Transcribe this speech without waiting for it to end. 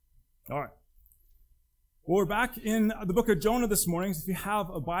All right. Well, we're back in the book of Jonah this morning. So if you have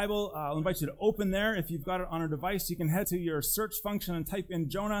a Bible, I'll invite you to open there. If you've got it on a device, you can head to your search function and type in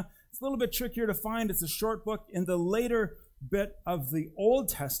Jonah. It's a little bit trickier to find. It's a short book in the later bit of the Old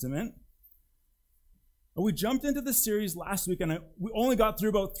Testament. We jumped into the series last week, and we only got through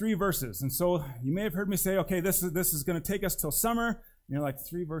about 3 verses. And so you may have heard me say, okay, this is going to take us till summer. And you're like,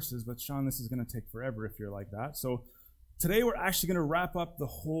 3 verses, but Sean, this is going to take forever if you're like that. So today we're actually going to wrap up the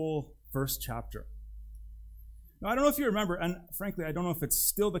whole first chapter. Now, I don't know if you remember, and frankly, I don't know if it's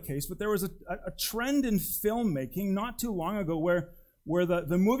still the case, but there was a trend in filmmaking not too long ago where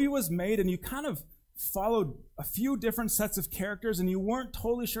the movie was made and you kind of followed a few different sets of characters and you weren't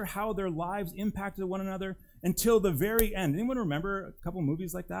totally sure how their lives impacted one another until the very end. Anyone remember a couple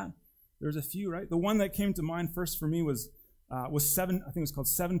movies like that? There's a few, right? The one that came to mind first for me was 7, I think it was called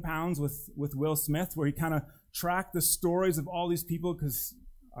 7 Pounds with Will Smith, where he kind of tracked the stories of all these people, because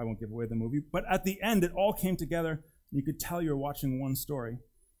I won't give away the movie, but at the end it all came together. You could tell you're watching one story.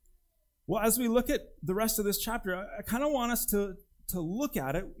 Well, as we look at the rest of this chapter, I kind of want us to look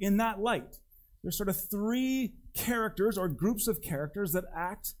at it in that light. There's sort of 3 characters or groups of characters that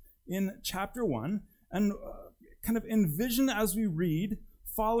act in chapter 1, and kind of envision as we read,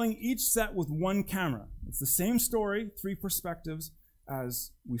 following each set with one camera. It's the same story, 3 perspectives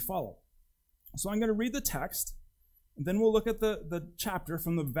as we follow. So I'm going to read the text, and then we'll look at the chapter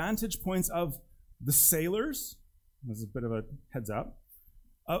from the vantage points of the sailors. This is a bit of a heads up.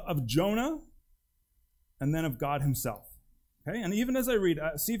 Of Jonah, and then of God himself. Okay, and even as I read,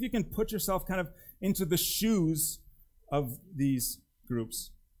 see if you can put yourself kind of into the shoes of these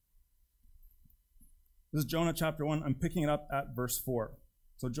groups. This is Jonah chapter 1. I'm picking it up at verse 4.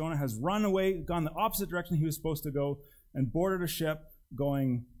 So Jonah has run away, gone the opposite direction he was supposed to go, and boarded a ship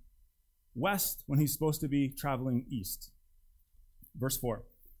going west when he's supposed to be traveling east. Verse 4.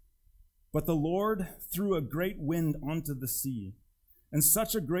 But the Lord threw a great wind onto the sea, and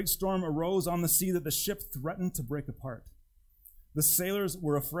such a great storm arose on the sea that the ship threatened to break apart. The sailors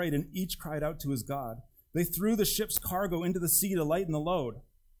were afraid, and each cried out to his God. They threw the ship's cargo into the sea to lighten the load.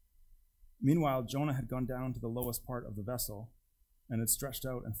 Meanwhile, Jonah had gone down to the lowest part of the vessel and had stretched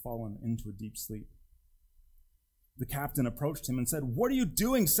out and fallen into a deep sleep. The captain approached him and said, "What are you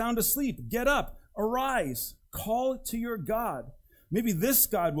doing, sound asleep? Get up, arise, call to your God. Maybe this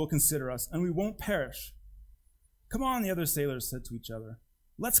God will consider us, and we won't perish." "Come on," the other sailors said to each other.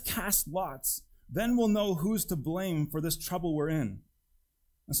 "Let's cast lots. Then we'll know who's to blame for this trouble we're in."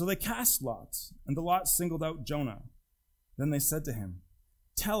 And so they cast lots, and the lot singled out Jonah. Then they said to him,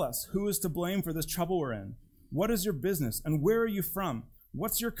 "Tell us, who is to blame for this trouble we're in? What is your business, and where are you from?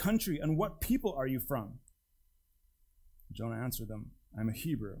 What's your country, and what people are you from?" Jonah answered them, "I'm a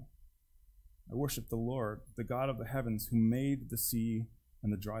Hebrew. I worship the Lord, the God of the heavens, who made the sea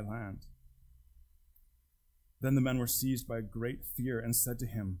and the dry land." Then the men were seized by a great fear and said to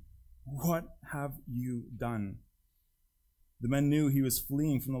him, "What have you done?" The men knew he was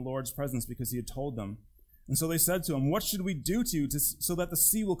fleeing from the Lord's presence because he had told them. And so they said to him, "What should we do to you so that the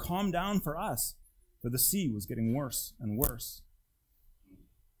sea will calm down for us?" For the sea was getting worse and worse.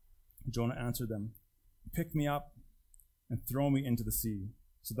 Jonah answered them, "Pick me up and throw me into the sea,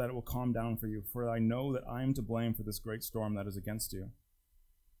 so that it will calm down for you, for I know that I am to blame for this great storm that is against you."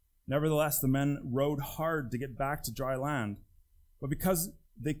 Nevertheless, the men rowed hard to get back to dry land, but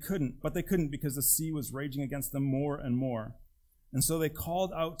they couldn't because the sea was raging against them more and more. And so they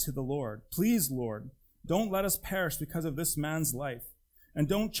called out to the Lord, "Please, Lord, don't let us perish because of this man's life, and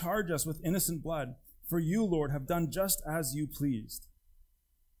don't charge us with innocent blood, for you, Lord, have done just as you pleased."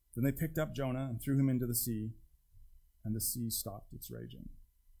 Then they picked up Jonah and threw him into the sea, and the sea stopped its raging.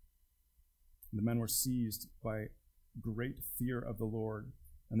 The men were seized by great fear of the Lord,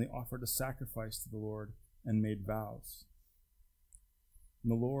 and they offered a sacrifice to the Lord and made vows.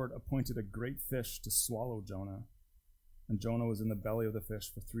 And the Lord appointed a great fish to swallow Jonah, and Jonah was in the belly of the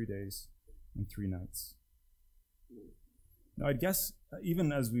fish for 3 days and 3 nights. Now, I guess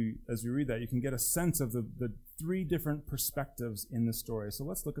even as we read that, you can get a sense of the 3 different perspectives in the story. So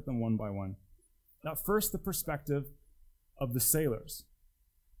let's look at them one by one. Now, first, the perspective of the sailors.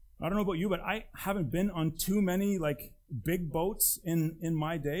 I don't know about you, but I haven't been on too many big boats in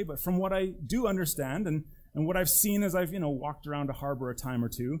my day. But from what I do understand and what I've seen as I've walked around a harbor a time or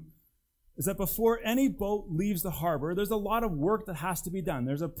two, is that before any boat leaves the harbor, there's a lot of work that has to be done.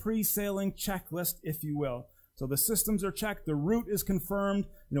 There's a pre-sailing checklist, if you will. So the systems are checked, the route is confirmed,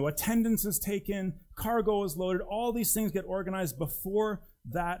 attendance is taken, cargo is loaded. All these things get organized before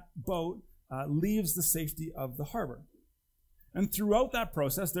that boat leaves the safety of the harbor. And throughout that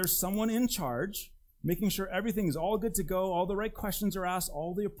process, there's someone in charge making sure everything is all good to go, all the right questions are asked,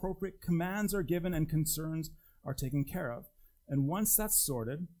 all the appropriate commands are given, and concerns are taken care of. And once that's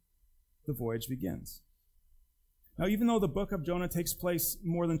sorted, the voyage begins. Now, even though the book of Jonah takes place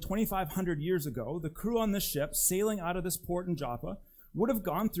more than 2,500 years ago, the crew on this ship sailing out of this port in Joppa would have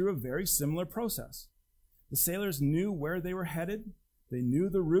gone through a very similar process. The sailors knew where they were headed. They knew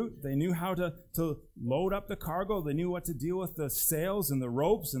the route. They knew how to load up the cargo. They knew what to deal with the sails and the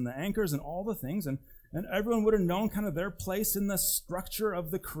ropes and the anchors and all the things. And everyone would have known kind of their place in the structure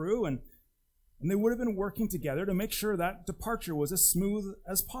of the crew. And they would have been working together to make sure that departure was as smooth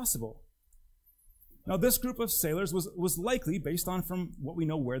as possible. Now, this group of sailors was likely, based on from what we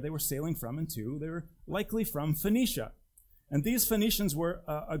know where they were sailing from and to, they were likely from Phoenicia. And these Phoenicians were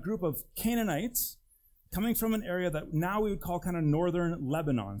a group of Canaanites coming from an area that now we would call kind of northern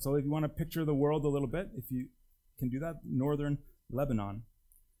Lebanon. So if you want to picture the world a little bit, if you can do that, northern Lebanon.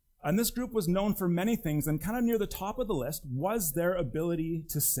 And this group was known for many things, and kind of near the top of the list was their ability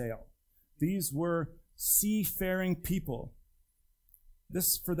to sail. These were seafaring people.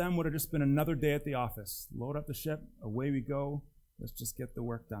 This, for them, would have just been another day at the office. Load up the ship, away we go. Let's just get the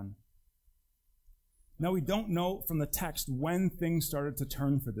work done. Now, we don't know from the text when things started to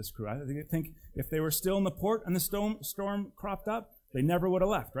turn for this crew. I think if they were still in the port and the storm cropped up, they never would have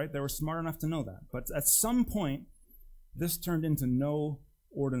left, right? They were smart enough to know that. But at some point, this turned into no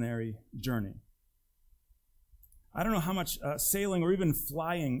ordinary journey. I don't know how much sailing or even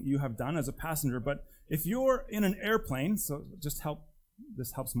flying you have done as a passenger, but if you're in an airplane, so this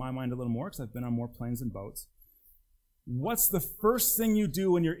helps my mind a little more because I've been on more planes and boats. What's the first thing you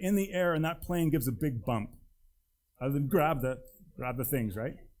do when you're in the air and that plane gives a big bump? Other than grab the things,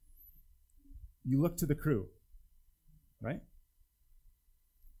 right? You look to the crew, right?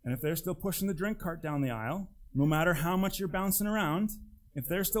 And if they're still pushing the drink cart down the aisle, no matter how much you're bouncing around, if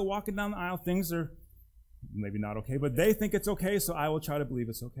they're still walking down the aisle, things are maybe not okay, but they think it's okay, so I will try to believe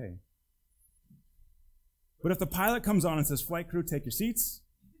it's okay. But if the pilot comes on and says, "Flight crew, take your seats,"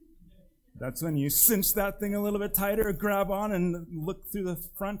 that's when you cinch that thing a little bit tighter, grab on and look through the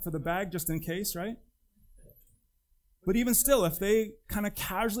front for the bag just in case, right? But even still, if they kind of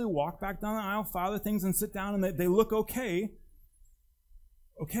casually walk back down the aisle, file their things and sit down and they look okay.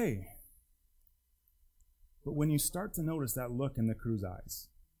 But when you start to notice that look in the crew's eyes,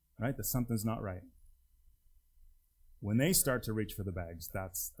 right, that something's not right, when they start to reach for the bags,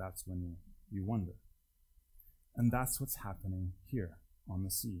 that's when you wonder. And that's what's happening here on the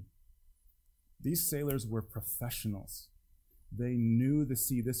sea. These sailors were professionals. They knew the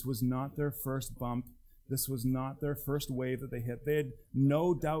sea. This was not their first bump. This was not their first wave that they hit. They had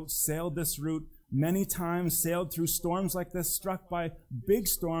no doubt sailed this route many times, sailed through storms like this, struck by big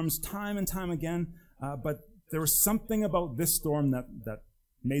storms time and time again. But there was something about this storm that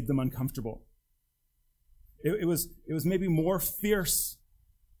made them uncomfortable. It was maybe more fierce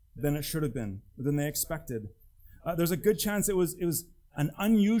than it should have been, than they expected. There's a good chance it was an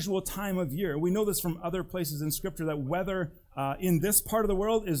unusual time of year. We know this from other places in Scripture that weather in this part of the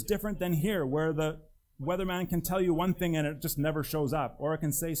world is different than here, where the weatherman can tell you one thing and it just never shows up, or it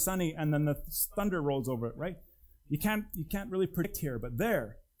can say sunny and then the thunder rolls over it, right? You can't really predict here, but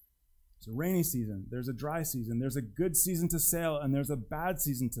there's a rainy season, there's a dry season, there's a good season to sail, and there's a bad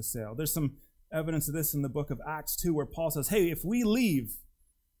season to sail. There's some evidence of this in the book of Acts too, where Paul says, hey, if we leave,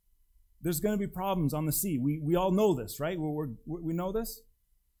 there's going to be problems on the sea. We all know this, right? We know this.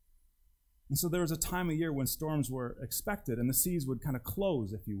 And so there was a time of year when storms were expected and the seas would kind of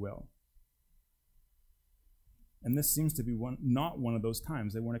close, if you will. And this seems to be not one of those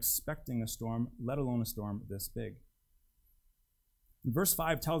times. They weren't expecting a storm, let alone a storm this big. Verse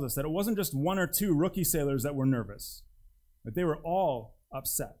 5 tells us that it wasn't just one or two rookie sailors that were nervous, but they were all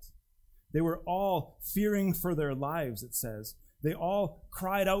upset. They were all fearing for their lives, it says. They all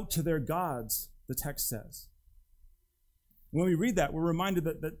cried out to their gods, the text says. When we read that, we're reminded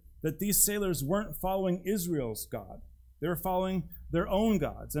that these sailors weren't following Israel's God. They were following their own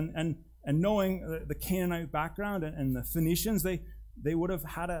gods. And knowing the Canaanite background and the Phoenicians, they would have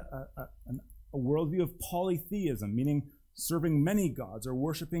had a worldview of polytheism, meaning serving many gods or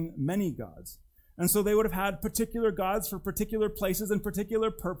worshiping many gods. And so they would have had particular gods for particular places and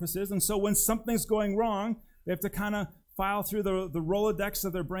particular purposes. And so when something's going wrong, they have to kind of file through the Rolodex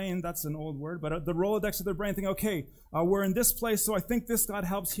of their brain. That's an old word, but the Rolodex of their brain, think, okay, we're in this place, so I think this God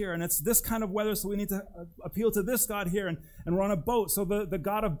helps here, and it's this kind of weather, so we need to appeal to this God here, and we're on a boat, so the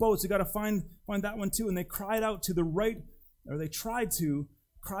God of boats, you got to find that one too. And they cried out to the right, or they tried to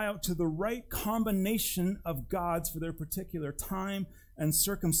cry out to the right combination of gods for their particular time and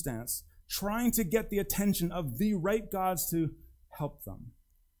circumstance, trying to get the attention of the right gods to help them.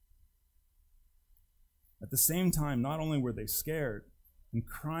 At the same time, not only were they scared and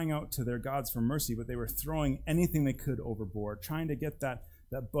crying out to their gods for mercy, but they were throwing anything they could overboard, trying to get that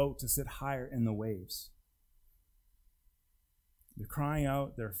boat to sit higher in the waves. They're crying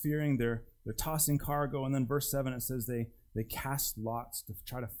out, they're fearing, they're tossing cargo, and then verse 7, it says they cast lots to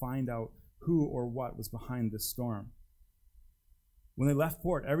try to find out who or what was behind this storm. When they left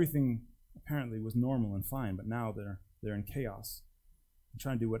port, everything apparently was normal and fine, but now they're in chaos and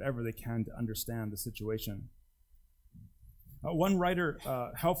trying to do whatever they can to understand the situation. One writer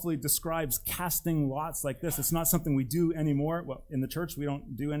helpfully describes casting lots like this. It's not something we do anymore. Well, in the church, we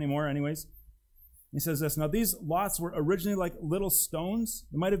don't do anymore anyways. He says this, now these lots were originally like little stones.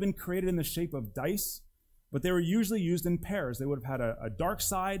 They might have been created in the shape of dice, but they were usually used in pairs. They would have had a dark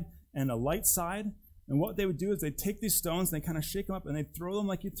side and a light side. And what they would do is they'd take these stones and they kind of shake them up and they'd throw them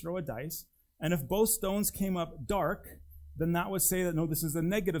like you'd throw a dice. And if both stones came up dark, then that would say that, no, this is a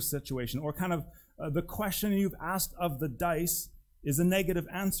negative situation, or kind of the question you've asked of the dice is a negative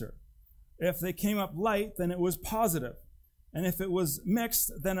answer. If they came up light, then it was positive. And if it was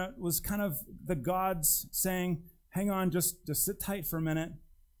mixed, then it was kind of the gods saying, hang on, just sit tight for a minute.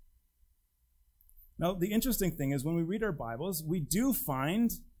 Now, the interesting thing is when we read our Bibles, we do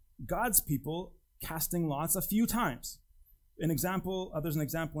find God's people casting lots a few times. There's an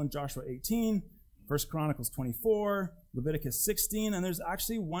example in Joshua 18, 1 Chronicles 24, Leviticus 16, and there's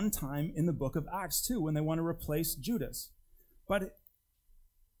actually one time in the book of Acts too when they want to replace Judas. But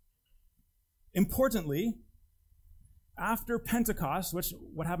importantly, after Pentecost,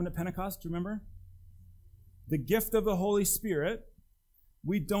 what happened at Pentecost, do you remember? The gift of the Holy Spirit,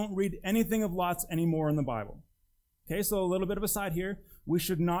 we don't read anything of lots anymore in the Bible. Okay, so a little bit of a side here. We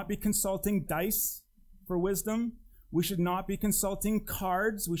should not be consulting dice for wisdom. We should not be consulting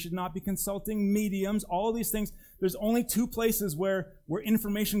cards. We should not be consulting mediums. All of these things. There's only two places where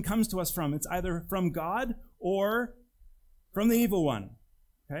information comes to us from. It's either from God or from the evil one.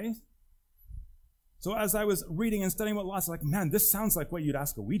 Okay? So as I was reading and studying about lots, I'm like, man, this sounds like what you'd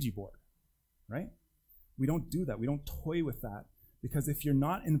ask a Ouija board, right? We don't do that. We don't toy with that. Because if you're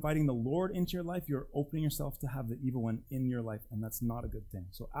not inviting the Lord into your life, you're opening yourself to have the evil one in your life, and that's not a good thing.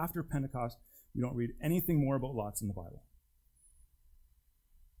 So after Pentecost, we don't read anything more about lots in the Bible.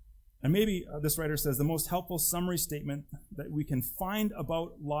 And maybe this writer says the most helpful summary statement that we can find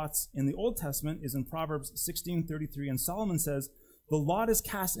about lots in the Old Testament is in Proverbs 16:33, and Solomon says, the lot is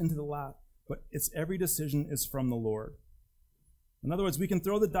cast into the lap, but its every decision is from the Lord. In other words, we can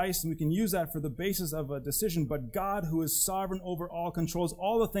throw the dice and we can use that for the basis of a decision, but God, who is sovereign over all, controls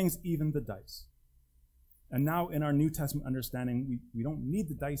all the things, even the dice. And now in our New Testament understanding, we don't need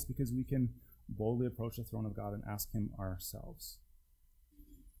the dice because we can boldly approach the throne of God and ask him ourselves.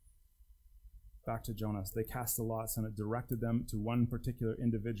 Back to Jonah. They cast the lots and it directed them to one particular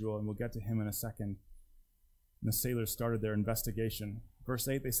individual, and we'll get to him in a second. And the sailors started their investigation. Verse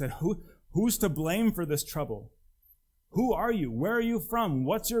 8, they said, who's to blame for this trouble? Who are you? Where are you from?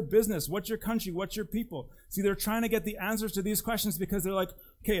 What's your business? What's your country? What's your people? See, they're trying to get the answers to these questions because they're like,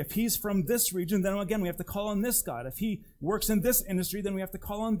 okay, if he's from this region, then again, we have to call on this God. If he works in this industry, then we have to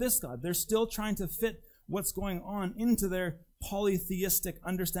call on this God. They're still trying to fit what's going on into their polytheistic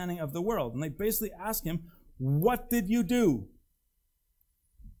understanding of the world. And they basically ask him, what did you do?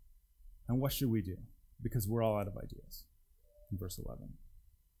 And what should we do? Because we're all out of ideas. In verse 11.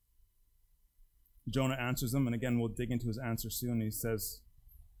 Jonah answers them, and again, we'll dig into his answer soon. He says,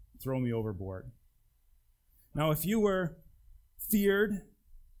 throw me overboard. Now, if you were fearing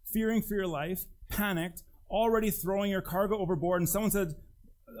for your life, panicked, already throwing your cargo overboard, and someone said,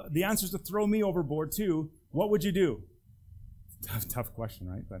 the answer is to throw me overboard too, what would you do? Tough question,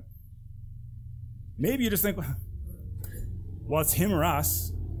 right? But maybe you just think, well, it's him or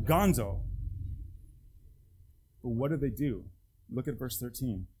us, gonzo. But what do they do? Look at verse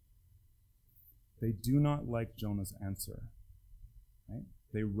 13. They do not like Jonah's answer. Right?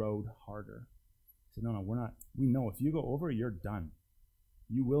 They rowed harder. They said, no, we're not. We know if you go over, you're done.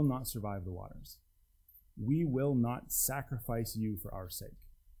 You will not survive the waters. We will not sacrifice you for our sake.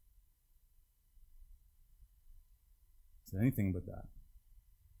 It's anything but that.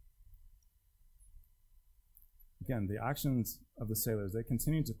 Again, the actions of the sailors, they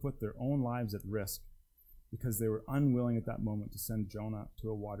continued to put their own lives at risk because they were unwilling at that moment to send Jonah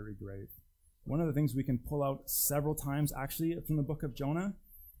to a watery grave. One of the things we can pull out several times, actually, from the book of Jonah,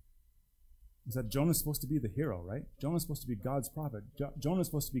 is that Jonah's supposed to be the hero, right? Jonah's supposed to be God's prophet. Jonah's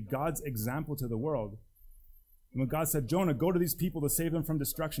supposed to be God's example to the world. And when God said, Jonah, go to these people to save them from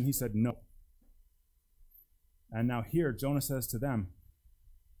destruction, he said, no. And now here, Jonah says to them,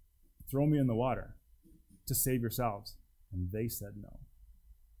 throw me in the water to save yourselves. And they said no.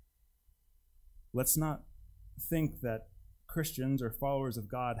 Let's not think that Christians or followers of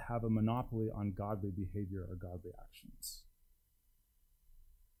God have a monopoly on godly behavior or godly actions.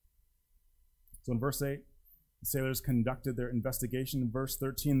 So in verse 8, the sailors conducted their investigation. In verse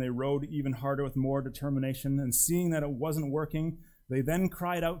 13, they rowed even harder with more determination, and seeing that it wasn't working, they then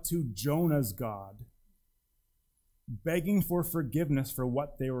cried out to Jonah's God, begging for forgiveness for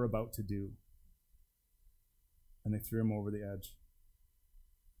what they were about to do. And they threw him over the edge.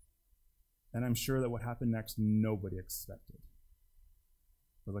 And I'm sure that what happened next, nobody expected.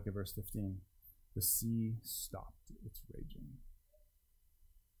 But look at verse 15. The sea stopped its raging,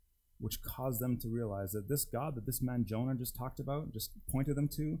 which caused them to realize that this God that this man Jonah just talked about, just pointed them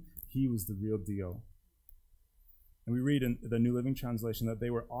to, he was the real deal. And we read in the New Living Translation that they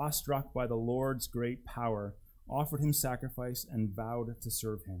were awestruck by the Lord's great power, offered him sacrifice, and vowed to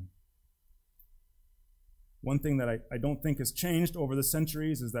serve him. One thing that I don't think has changed over the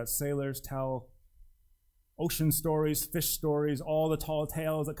centuries is that sailors tell ocean stories, fish stories, all the tall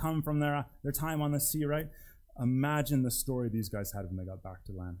tales that come from their time on the sea, right? Imagine the story these guys had when they got back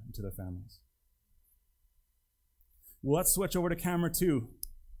to land and to their families. Well, let's switch over to camera 2,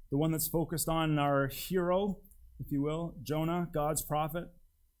 the one that's focused on our hero, if you will, Jonah, God's prophet.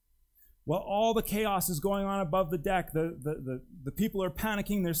 Well, all the chaos is going on above the deck. The people are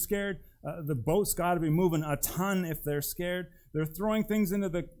panicking. They're scared. The boat's got to be moving a ton if they're scared. They're throwing things into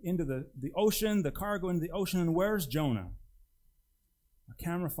the ocean, the cargo into the ocean. And where's Jonah? Our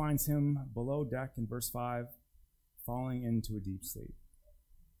camera finds him below deck in verse 5, falling into a deep sleep.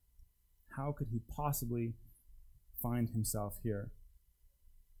 How could he possibly find himself here?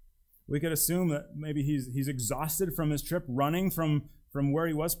 We could assume that maybe he's exhausted from his trip, running from where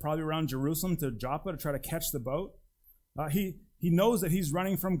he was, probably around Jerusalem, to Joppa to try to catch the boat. He knows that he's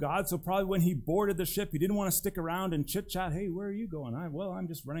running from God, so probably when he boarded the ship, he didn't want to stick around and chit-chat. Hey, where are you going? I'm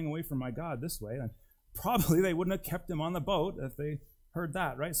just running away from my God this way. And probably they wouldn't have kept him on the boat if they heard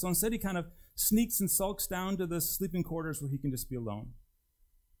that, right? So instead he kind of sneaks and sulks down to the sleeping quarters where he can just be alone.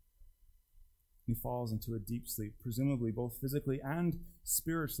 He falls into a deep sleep, presumably both physically and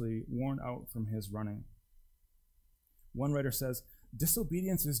spiritually worn out from his running. One writer says,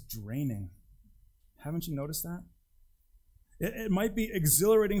 disobedience is draining. Haven't you noticed that? It might be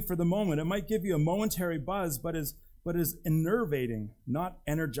exhilarating for the moment. It might give you a momentary buzz, but is enervating, not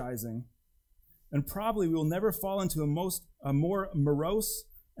energizing. And probably we will never fall into a more morose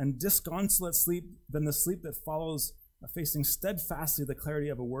and disconsolate sleep than the sleep that follows facing steadfastly the clarity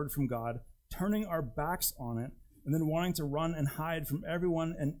of a word from God, turning our backs on it, and then wanting to run and hide from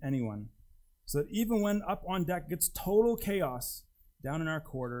everyone and anyone. So that even when up on deck gets total chaos, down in our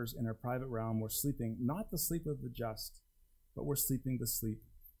quarters, in our private realm, we're sleeping not the sleep of the just, but we're sleeping the sleep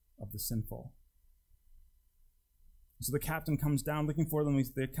of the sinful. So the captain comes down looking for them.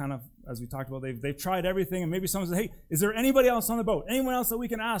 They kind of, as we talked about, they've tried everything, and maybe someone says, hey, is there anybody else on the boat? Anyone else that we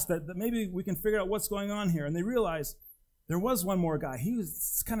can ask that maybe we can figure out what's going on here? And they realize there was one more guy. He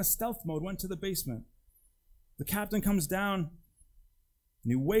was kind of stealth mode, went to the basement. The captain comes down,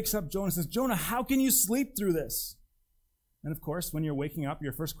 and he wakes up Jonah and says, Jonah, how can you sleep through this? And of course, when you're waking up,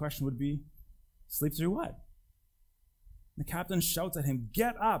 your first question would be, sleep through what? The captain shouts at him,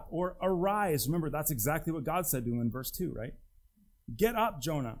 get up or arise. Remember, that's exactly what God said to him in verse 2, right? Get up,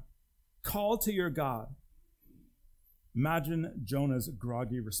 Jonah. Call to your God. Imagine Jonah's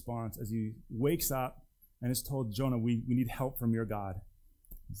groggy response as he wakes up and is told, Jonah, we need help from your God.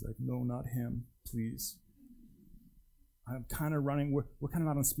 He's like, no, not him, please. I'm kind of running. We're kind of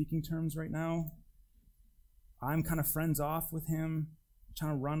not on speaking terms right now. I'm kind of friends off with him,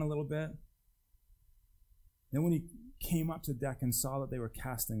 trying to run a little bit. Then when he came up to deck and saw that they were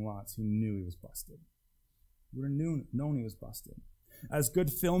casting lots, he knew he was busted. We would have known he was busted. As good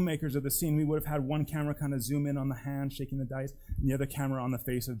filmmakers of the scene, we would have had one camera kind of zoom in on the hand shaking the dice, and the other camera on the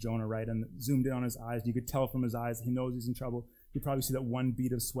face of Jonah, right, and zoomed in on his eyes. You could tell from his eyes he knows he's in trouble. You probably see that one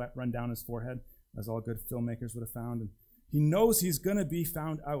bead of sweat run down his forehead, as all good filmmakers would have found. And he knows he's going to be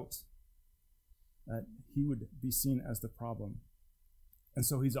found out, that he would be seen as the problem. And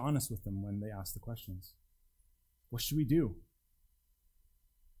so he's honest with them when they ask the questions. What should we do?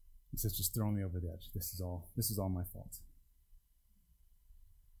 He says, just throw me over the edge. This is all my fault.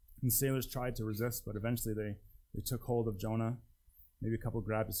 And the sailors tried to resist, but eventually they took hold of Jonah. Maybe a couple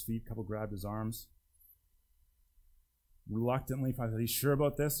grabbed his feet, a couple grabbed his arms. Reluctantly, probably said, are you sure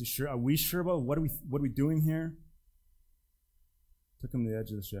about this? Are we sure about what are we doing here? Took him to the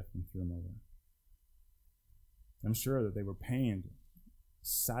edge of the ship and threw him over. I'm sure that they were pained,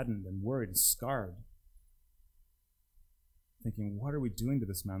 saddened, and worried, and scarred, thinking, what are we doing to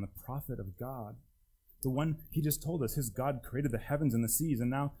this man, the prophet of God? The one he just told us, his God created the heavens and the seas, and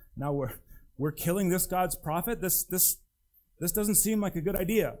now we're we're killing this God's prophet. This doesn't seem like a good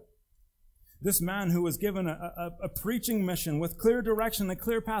idea. This man who was given a preaching mission with clear direction, a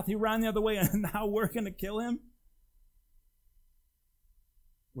clear path, he ran the other way, and now we're going to kill him?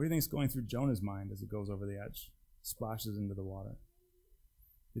 What do you think is going through Jonah's mind as he goes over the edge, splashes into the water?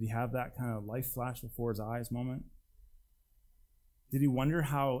 Did he have that kind of life flash before his eyes moment? Did he wonder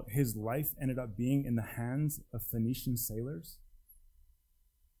how his life ended up being in the hands of Phoenician sailors?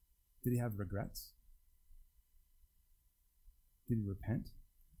 Did he have regrets? Did he repent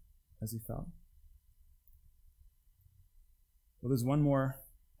as he fell? Well, there's one more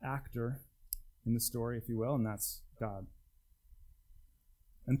actor in the story, if you will, and that's God.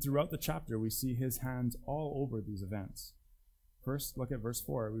 And throughout the chapter, we see his hands all over these events. First, look at verse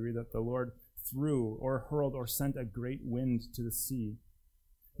 4. We read that the Lord threw or hurled or sent a great wind to the sea.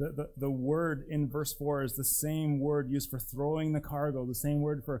 The word in verse 4 is the same word used for throwing the cargo, the same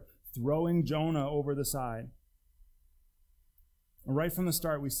word for throwing Jonah over the side. And right from the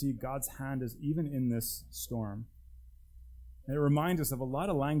start, we see God's hand is even in this storm. And it reminds us of a lot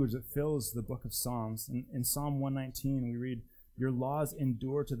of language that fills the book of Psalms. In Psalm 119, we read, "Your laws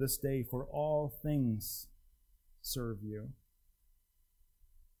endure to this day, for all things serve you."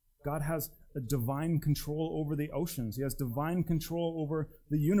 God has a divine control over the oceans. He has divine control over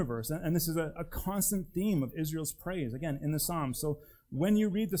the universe. And this is a constant theme of Israel's praise, again, in the Psalms. So when you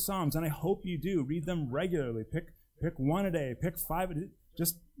read the Psalms, and I hope you do, read them regularly. Pick one a day, pick 5 a day.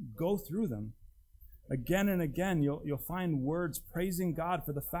 Just go through them. Again and again, you'll find words praising God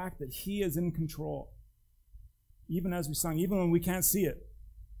for the fact that he is in control. Even as we sung, even when we can't see it.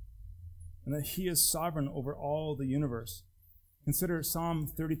 And that he is sovereign over all the universe. Consider Psalm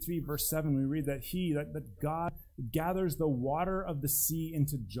 33, verse 7. We read that God gathers the water of the sea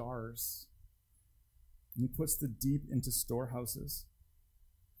into jars. And he puts the deep into storehouses.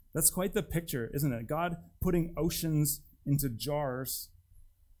 That's quite the picture, isn't it? God putting oceans into jars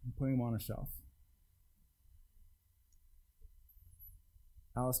and putting them on a shelf.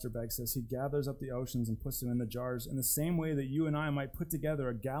 Alistair Begg says, he gathers up the oceans and puts them in the jars in the same way that you and I might put together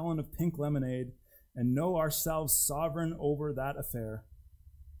a gallon of pink lemonade and know ourselves sovereign over that affair.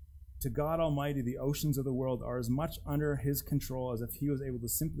 To God Almighty, the oceans of the world are as much under his control as if he was able to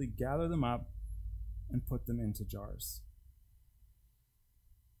simply gather them up and put them into jars.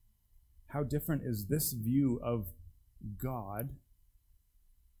 How different is this view of God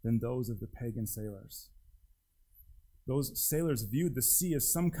than those of the pagan sailors? Those sailors viewed the sea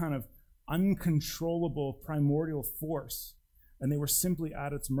as some kind of uncontrollable primordial force, and they were simply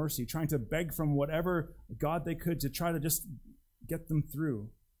at its mercy, trying to beg from whatever God they could to try to just get them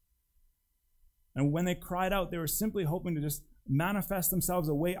through. And when they cried out, they were simply hoping to just manifest themselves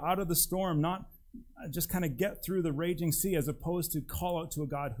a way out of the storm, not just kind of get through the raging sea, as opposed to call out to a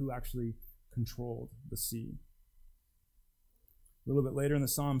God who actually controlled the sea. A little bit later in the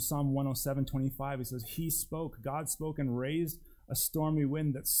Psalm 107:25, he says, God spoke and raised a stormy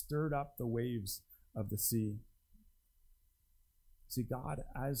wind that stirred up the waves of the sea. See, God,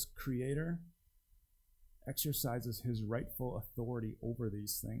 as creator, exercises his rightful authority over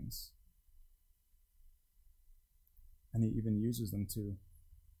these things. And he even uses them to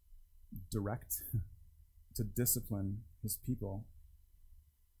direct, to discipline his people.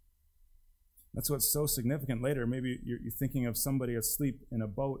 That's what's so significant later. Maybe you're thinking of somebody asleep in a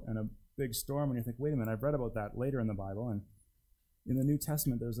boat in a big storm, and you think, wait a minute, I've read about that later in the Bible. And in the New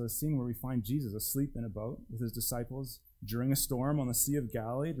Testament, there's a scene where we find Jesus asleep in a boat with his disciples during a storm on the Sea of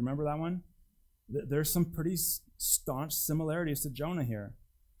Galilee. Do you remember that one? There's some pretty staunch similarities to Jonah here.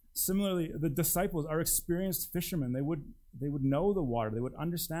 Similarly, the disciples are experienced fishermen. They would know the water. They would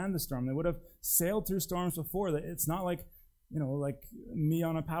understand the storm. They would have sailed through storms before. It's not like, like me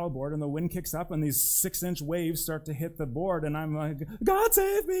on a paddleboard and the wind kicks up and these 6-inch waves start to hit the board and I'm like, God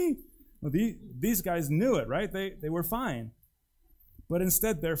save me. Well, these guys knew it, right? They were fine. But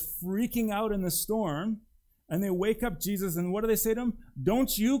instead, they're freaking out in the storm, and they wake up Jesus, and what do they say to him?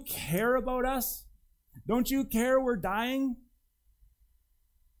 Don't you care about us? Don't you care we're dying?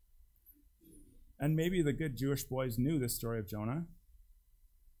 And maybe the good Jewish boys knew this story of Jonah.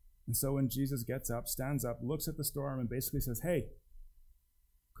 And so when Jesus gets up, stands up, looks at the storm, and basically says, hey,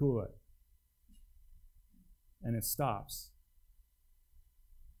 cool it. And it stops.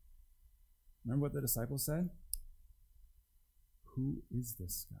 Remember what the disciples said? Who is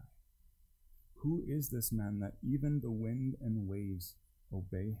this guy? Who is this man that even the wind and waves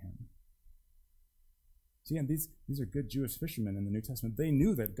obey him? See, and these are good Jewish fishermen in the New Testament. They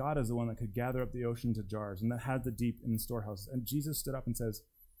knew that God is the one that could gather up the ocean to jars and that had the deep in the storehouses. And Jesus stood up and says,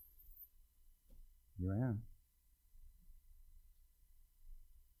 here I am.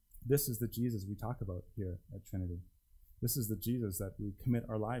 This is the Jesus we talk about here at Trinity. This is the Jesus that we commit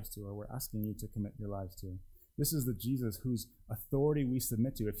our lives to, or we're asking you to commit your lives to. This is the Jesus whose authority we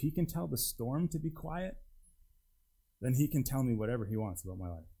submit to. If he can tell the storm to be quiet, then he can tell me whatever he wants about my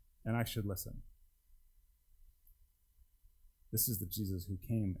life, and I should listen. This is the Jesus who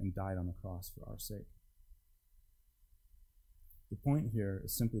came and died on the cross for our sake. The point here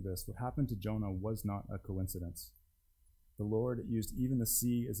is simply this: what happened to Jonah was not a coincidence. The Lord used even the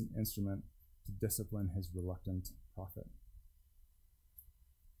sea as an instrument to discipline his reluctant prophet.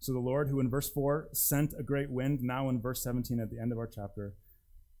 So the Lord, who in verse 4 sent a great wind, now in verse 17 at the end of our chapter,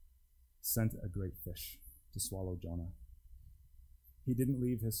 sent a great fish to swallow Jonah. He didn't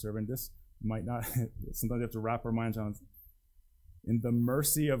leave his servant. This might not, sometimes we have to wrap our minds around. In the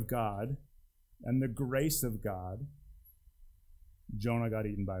mercy of God and the grace of God, Jonah got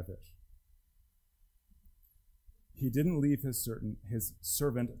eaten by a fish. He didn't leave his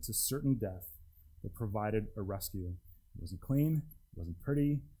servant to certain death, but provided a rescue. It wasn't clean, it wasn't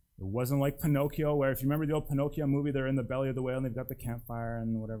pretty, it wasn't like Pinocchio, where if you remember the old Pinocchio movie, they're in the belly of the whale and they've got the campfire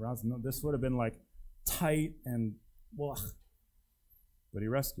and whatever else. No, this would have been like tight and ugh. But he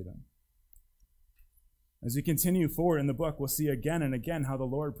rescued him. As we continue forward in the book, we'll see again and again how the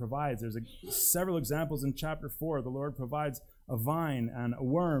Lord provides. There's several examples in chapter 4. The Lord provides a vine and a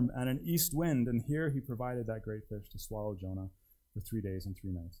worm and an east wind, and here he provided that great fish to swallow Jonah for 3 days and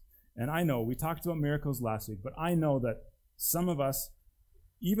 3 nights. And I know, we talked about miracles last week, but I know that some of us,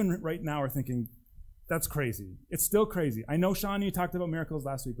 even right now, are thinking, that's crazy. It's still crazy. I know, Sean, you talked about miracles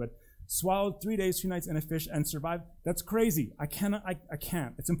last week, but swallowed 3 days, 2 nights in a fish and survived, that's crazy. I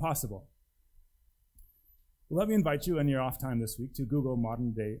can't. It's impossible. Let me invite you in your off time this week to Google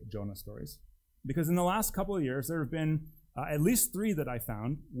modern day Jonah stories. Because in the last couple of years, there have been at least 3 that I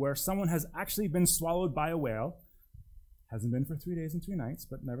found where someone has actually been swallowed by a whale. Hasn't been for 3 days and 3 nights,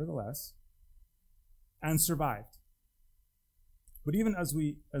 but nevertheless, and survived. But even as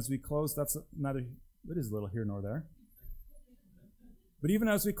we close, that's neither, it is a little here nor there. But even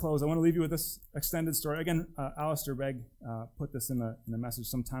as we close, I want to leave you with this extended story. Again, Alistair Begg put this in a message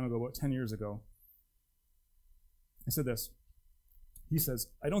some time ago, about 10 years ago. He said this. He says,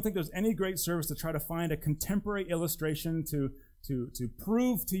 I don't think there's any great service to try to find a contemporary illustration to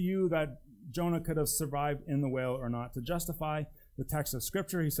prove to you that Jonah could have survived in the whale or not. To justify the text of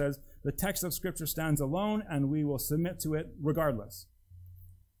Scripture, he says, the text of Scripture stands alone and we will submit to it regardless.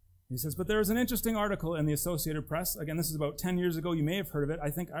 He says, but there's an interesting article in the Associated Press. Again, this is about 10 years ago. You may have heard of it.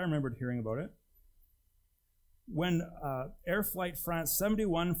 I think I remembered hearing about it. When Air Flight France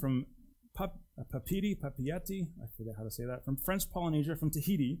 71 from Papeete, I forget how to say that, from French Polynesia, from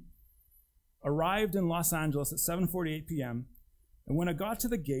Tahiti, arrived in Los Angeles at 7:48 p.m., and when it got to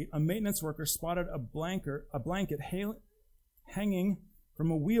the gate, a maintenance worker spotted a blanket hanging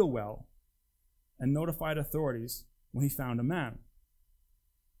from a wheel well and notified authorities when he found a man.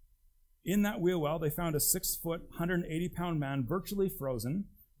 In that wheel well, they found a 6-foot, 180-pound man virtually frozen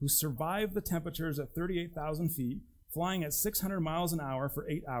who survived the temperatures at 38,000 feet, flying at 600 miles an hour for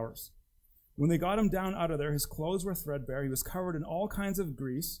 8 hours. When they got him down out of there, his clothes were threadbare, he was covered in all kinds of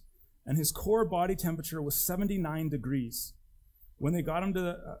grease, and his core body temperature was 79 degrees. When they got him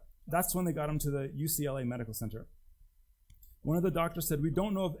to that's when they got him to the UCLA Medical Center. One of the doctors said, we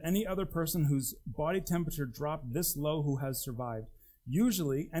don't know of any other person whose body temperature dropped this low who has survived.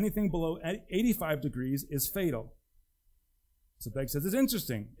 Usually, anything below 85 degrees is fatal. So Begg says, it's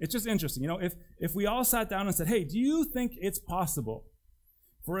interesting. It's just interesting. You know, if we all sat down and said, hey, do you think it's possible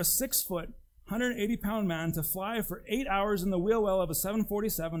for a 6-foot, 180-pound man to fly for 8 hours in the wheel well of a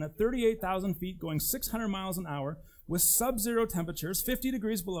 747 at 38,000 feet going 600 miles an hour with sub-zero temperatures, 50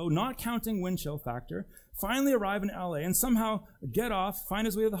 degrees below, not counting wind chill factor, finally arrive in LA and somehow get off, find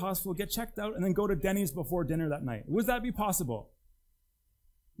his way to the hospital, get checked out, and then go to Denny's before dinner that night? Would that be possible?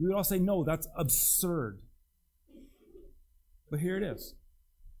 We would all say, no, that's absurd. But here it is.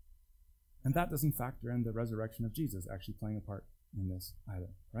 And that doesn't factor in the resurrection of Jesus actually playing a part in this either,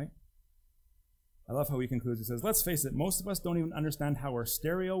 right? I love how he concludes. He says, let's face it, most of us don't even understand how our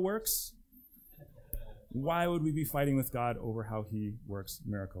stereo works. Why would we be fighting with God over how he works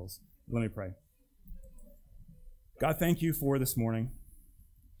miracles? Let me pray. God, thank you for this morning.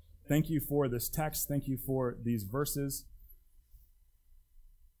 Thank you for this text. Thank you for these verses.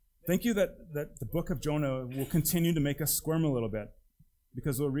 Thank you that the book of Jonah will continue to make us squirm a little bit,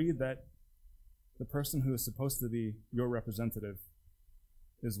 because we'll read that the person who is supposed to be your representative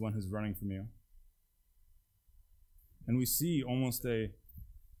is one who's running from you. And we see almost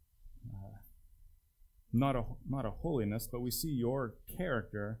not a holiness, but we see your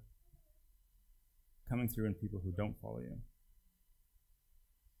character coming through in people who don't follow you.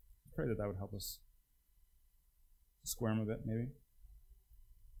 Pray that would help us squirm a bit, maybe.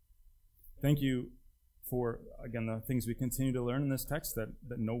 Thank you for, again, the things we continue to learn in this text, that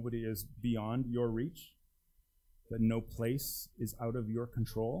nobody is beyond your reach, that no place is out of your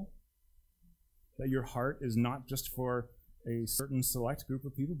control, that your heart is not just for a certain select group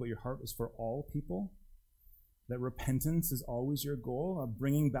of people, but your heart is for all people, that repentance is always your goal,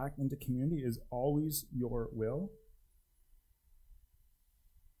 bringing back into community is always your will.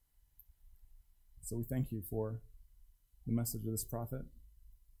 So we thank you for the message of this prophet,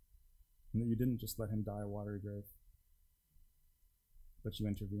 and that you didn't just let him die a watery grave, but you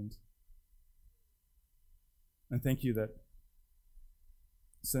intervened. And thank you that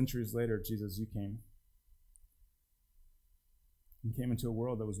centuries later, Jesus, you came. You came into a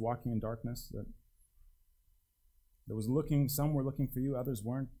world that was walking in darkness, that was looking, some were looking for you, others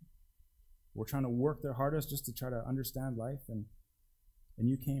weren't. Were trying to work their hardest just to try to understand life, and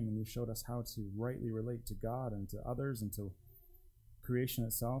you came and you showed us how to rightly relate to God and to others and to creation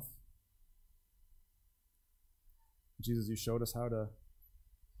itself. Jesus, you showed us how to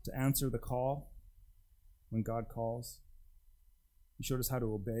answer the call when God calls. You showed us how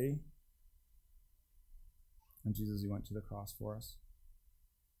to obey. And Jesus, you went to the cross for us.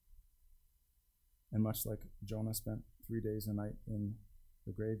 And much like Jonah spent 3 days and a night in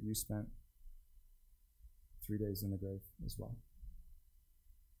the grave, you spent 3 days in the grave as well.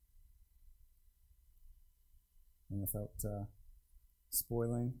 And without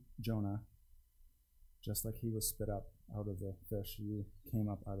spoiling Jonah, just like he was spit up out of the fish, you came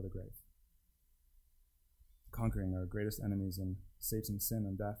up out of the grave, conquering our greatest enemies in Satan, sin,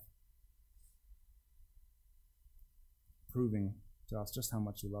 and death, proving to us just how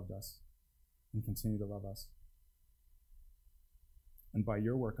much you loved us and continue to love us. And by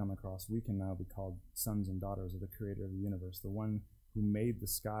your work on the cross, we can now be called sons and daughters of the creator of the universe, the one who made the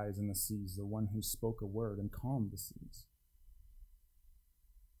skies and the seas, the one who spoke a word and calmed the seas.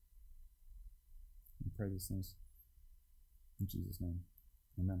 We pray these things in Jesus' name.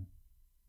 Amen.